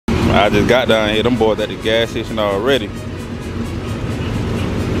I just got down here. Them boys at the gas station already.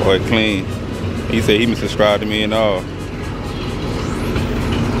 Boy, clean. He said he been subscribed to me and all.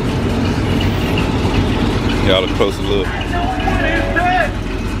 Y'all a closer look.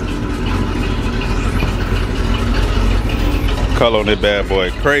 Color on that bad boy,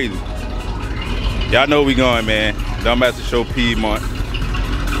 crazy. Y'all know we going, man. Donkmaster show Piedmont.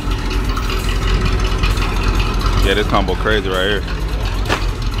 Yeah, this combo crazy right here.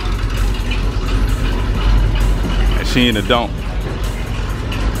 And she in the dump.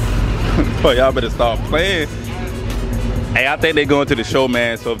 Boy, y'all better start playing. Hey, I think they going to the show,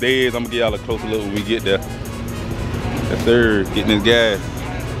 man. So if they is, I'm gonna give y'all a closer look when we get there. Yes, sir. Getting his gas.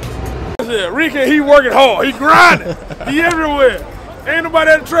 Yeah, Rique, he working hard. He grinding. He everywhere. Ain't nobody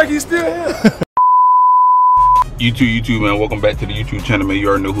at the track. He's still here. YouTube, man. Welcome back to the YouTube channel, man. You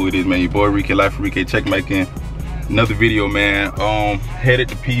already know who it is, man. Your boy Rique, Life for Rique. Check back in. Another video, man. Headed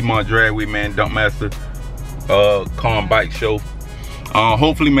to Piedmont Dragway, man. Donkmaster car and bike show.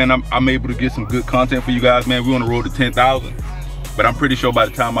 Hopefully, man, I'm able to get some good content for you guys, man. We're on the road to 10,000. But I'm pretty sure by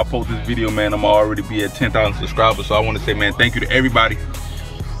the time I post this video, man, I'm already be at 10,000 subscribers. So I want to say, man, thank you to everybody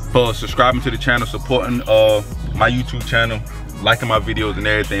for subscribing to the channel, supporting my YouTube channel, liking my videos and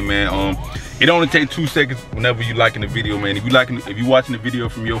everything, man. It only takes 2 seconds whenever you liking the video, man. If you watching the video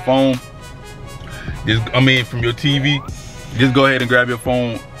from your phone, from your TV, just go ahead and grab your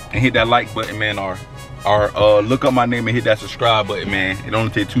phone and hit that like button, man, or look up my name and hit that subscribe button, man. It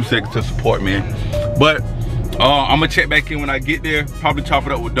only takes 2 seconds to support, man. But I'm gonna check back in when I get there. Probably chop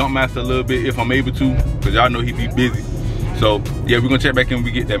it up with Donkmaster a little bit if I'm able to, because y'all know he be busy. So yeah, we're gonna check back in when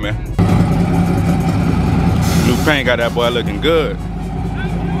we get there, man. New paint got that boy looking good.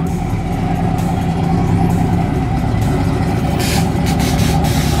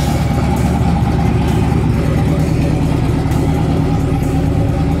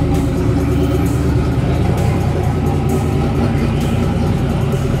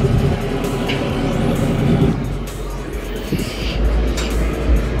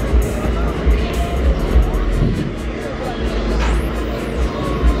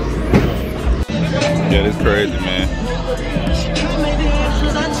 Yeah, this crazy, man.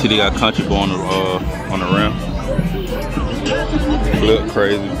 See, they got country boy on the rim. Look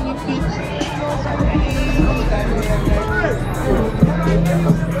crazy.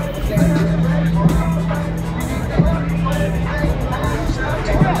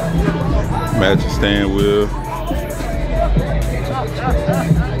 Matching steering wheel.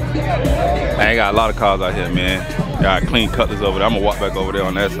 I ain't got a lot of cars out here, man. Got clean cutlass over there. I'm gonna walk back over there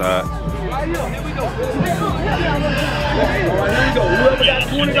on that side. Here we go. Whoever got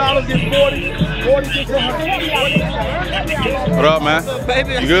 $20 gets 40 gets 100. What up, man?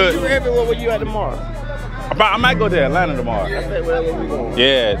 Baby, you good? You everywhere where you at tomorrow? I might go to Atlanta tomorrow.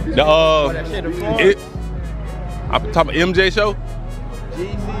 Yeah, I'm talking MJ show.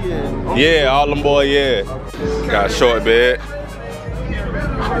 Yeah, all them boys. Yeah, got a short bed.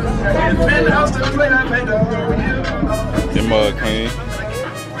 Your mug clean.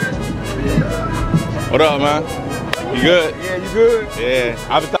 What up, man? You good? Yeah, you good? Yeah.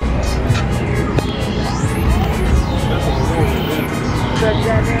 I've been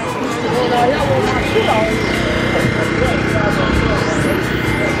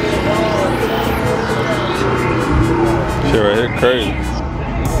shit right here crazy.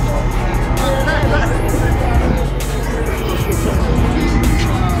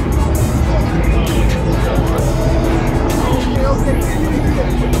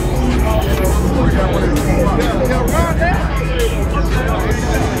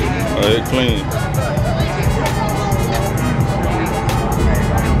 Oh, it's clean.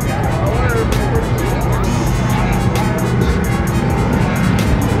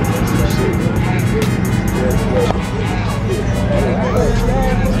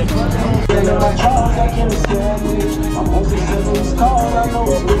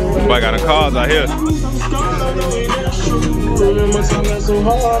 Boy, I got the cars out here.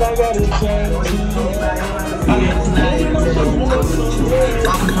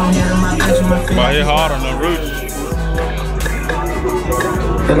 Boy, hit hard on the roots.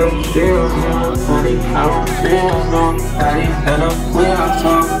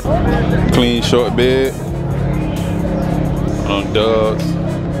 Clean short bed on Dogs.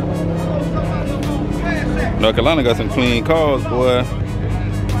 North Carolina got some clean cars, boy.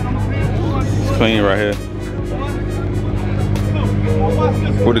 It's clean right here.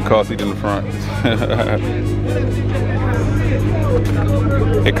 With the car seat in the front.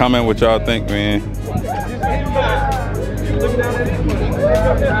 Hey, comment what y'all think, man.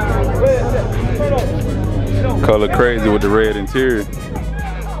 Color crazy with the red interior.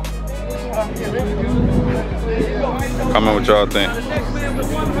 Comment what y'all think.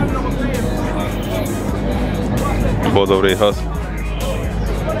 Both over there hustling.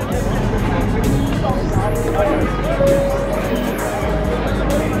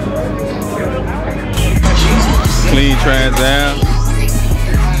 Clean Trans Am.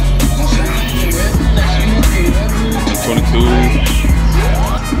 22.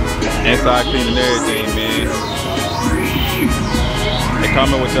 Inside clean and everything, man. Hey,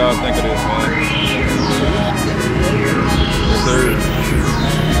 comment what y'all think of this, man. Yes, sir.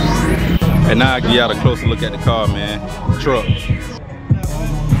 And now I give y'all a closer look at the car, man. Truck.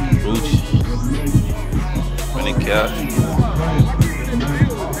 Gucci. Running cap.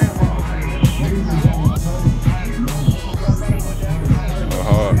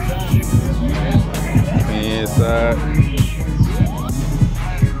 Hard. Clean inside.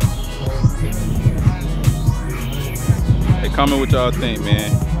 Hey, comment what y'all think,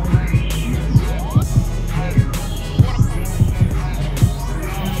 man.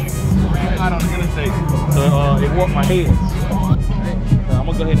 Out on the interstate, so it warped my head. So I'm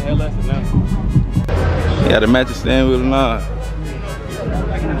gonna go ahead and LS it now. Yeah, the match stand wheel and all.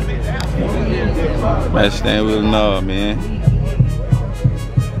 Match stand wheel and all, man.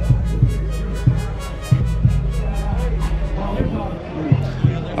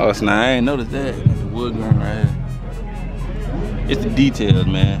 Oh, so now I ain't noticed that. The wood grain right here. It's the details,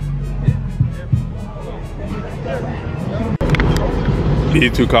 man.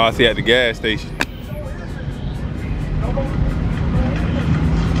 These two cars here at the gas station.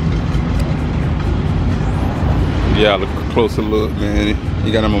 Yeah, look a closer look, man.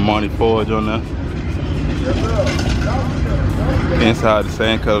 You got them Armani Forge on there. Inside the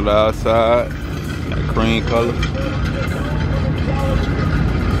same color, the outside. Got a cream color.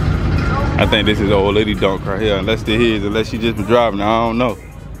 I think this is an old lady Donk right here, unless they're his, unless she just been driving, I don't know.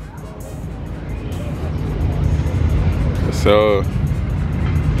 So,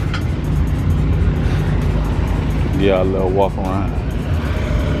 yeah, a little walk around.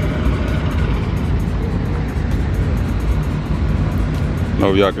 I don't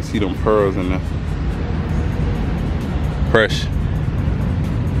know if y'all can see them pearls in there. Fresh.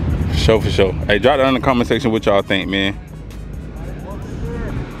 For sure, for sure. Hey, drop down in the comment section what y'all think, man.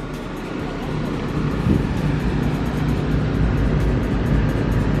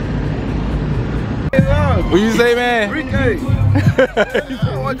 What you say, man? Rique. I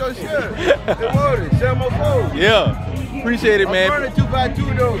want your shirt. Share my phone. Yeah. Appreciate it, man. I'm running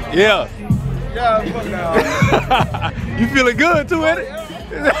 2x2 though. Yeah. Yeah, fuck now. You feeling good too, ain't it?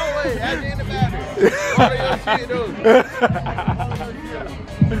 No way, at the end of all your shit though.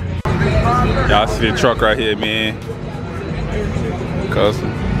 Y'all see the truck right here, man. Custom.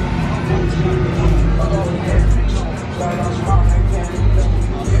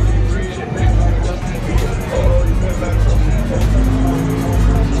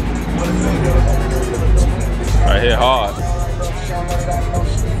 Right here, hard.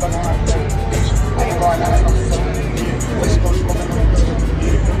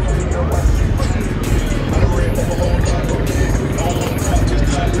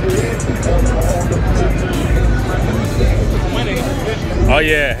 Oh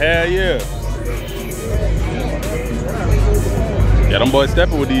yeah, hell yeah. Yeah, them boys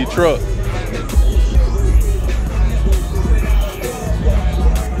stepping with these trucks.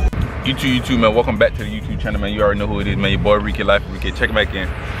 YouTube, man, welcome back to the YouTube channel, man. You already know who it is, man. Your boy Rique, Life of Rique. Check it back in.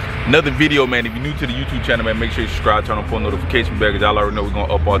 Another video, man. If you're new to the YouTube channel, man, make sure you subscribe, turn on post notification bell, because y'all already know we're going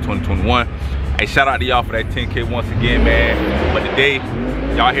to up all 2021. Hey, shout out to y'all for that 10K once again, man. But today,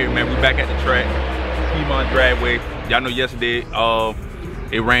 y'all here, man, we back at the track, Piedmont Dragway. Y'all know yesterday,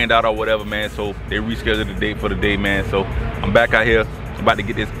 it rained out or whatever, man, so they rescheduled the date for the day, man. So I'm back out here, about to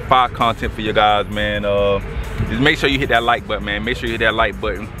get this fire content for you guys, man. Just make sure you hit that like button, man. Make sure you hit that like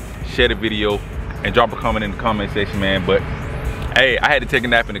button, share the video, and drop a comment in the comment section, man. But hey, I had to take a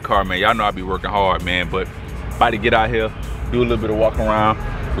nap in the car, man. Y'all know I be working hard, man. But about to get out here, do a little bit of walk around,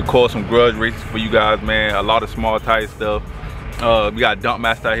 record some grudge races for you guys, man. A lot of small tight stuff. We got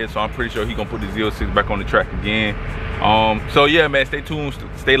Donkmaster out here, so I'm pretty sure he gonna put the 06 back on the track again. So yeah, man, stay tuned,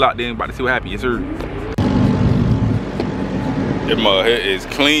 stay locked in, about to see what happens. Yes, sir. That mud here is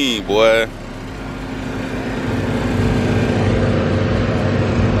clean, boy.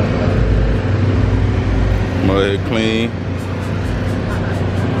 Mud here clean.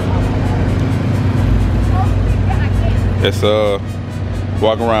 It's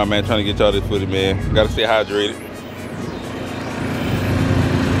walking around, man, trying to get y'all this footage, man. Gotta stay hydrated.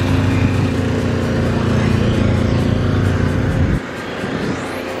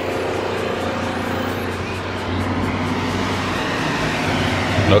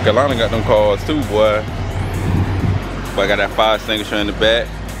 North Carolina got them cars too, boy. But I got that 5 extinguisher in the back.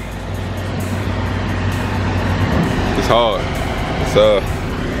 It's hard. So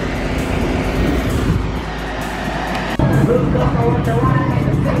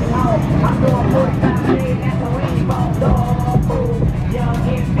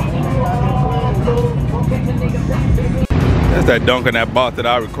that's that dunk in that box that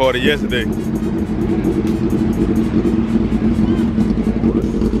I recorded yesterday.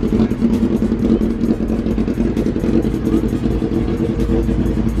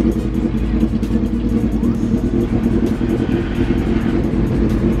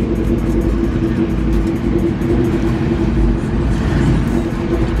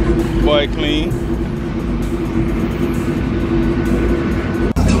 Boy, clean.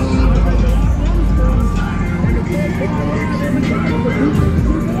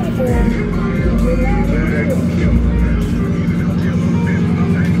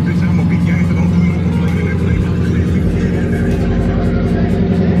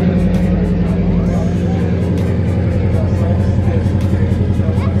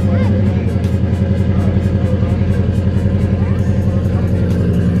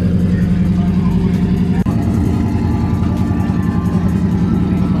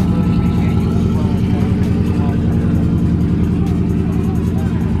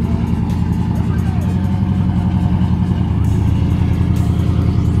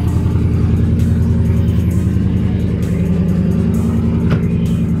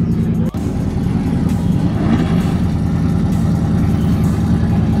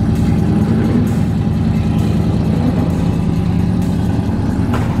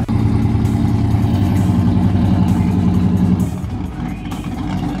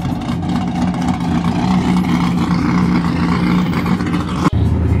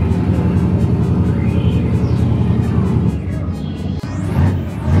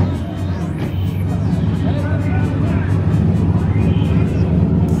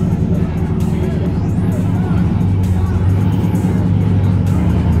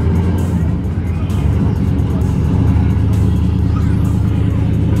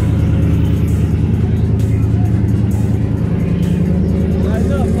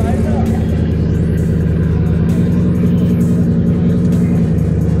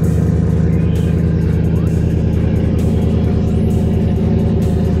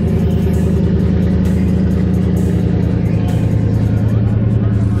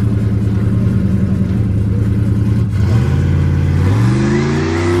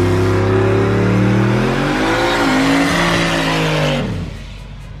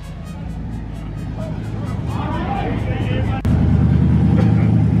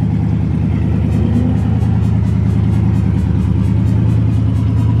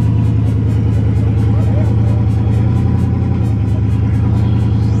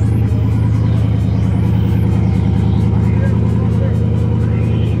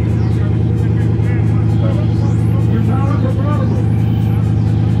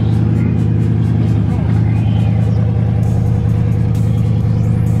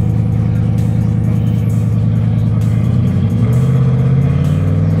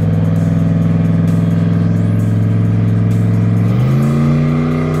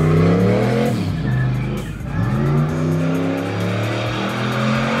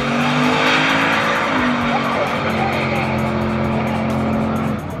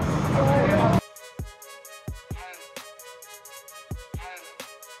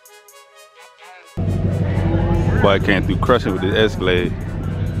 Boy, I came through crushing with this Escalade.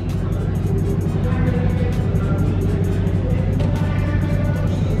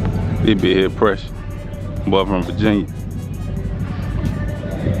 This big head pressure. Boy from Virginia.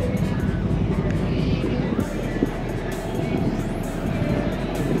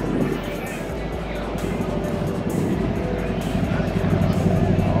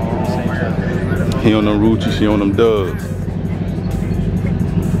 He on them Rucci, she on them Dubs.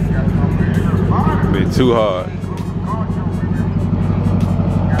 They too hard.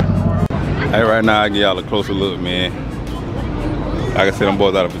 Hey, right now I give y'all a closer look, man. Like I said, them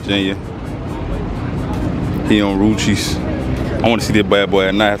boys out of Virginia. He on Rucci's. I want to see that bad boy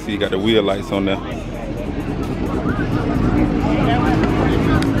at night. I see he got the wheel lights on there.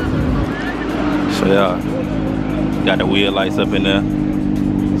 So yeah, got the wheel lights up in there.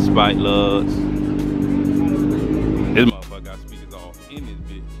 Spike lugs. This motherfucker got speakers off in this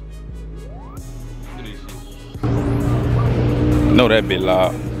bitch. Look at this shit. Know that bit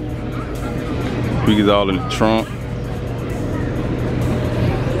loud. Speakers all in the trunk.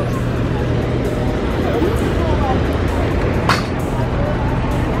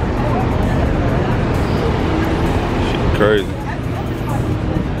 Shit crazy.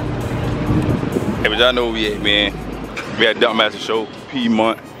 y'all know where we at, man. We at Donkmaster show,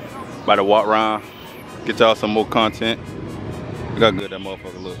 Piedmont. About to walk around, get y'all some more content. Look how good that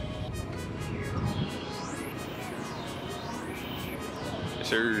motherfucker look. Yes,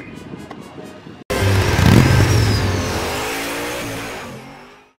 sir.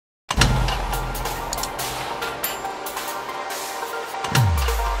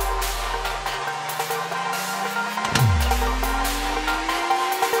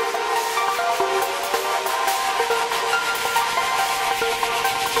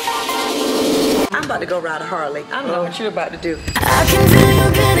 I'm about to go ride a Harley. I don't know what you're about to do. I can feel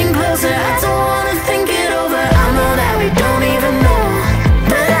you getting closer. I don't wanna think it over. I know that we don't even know.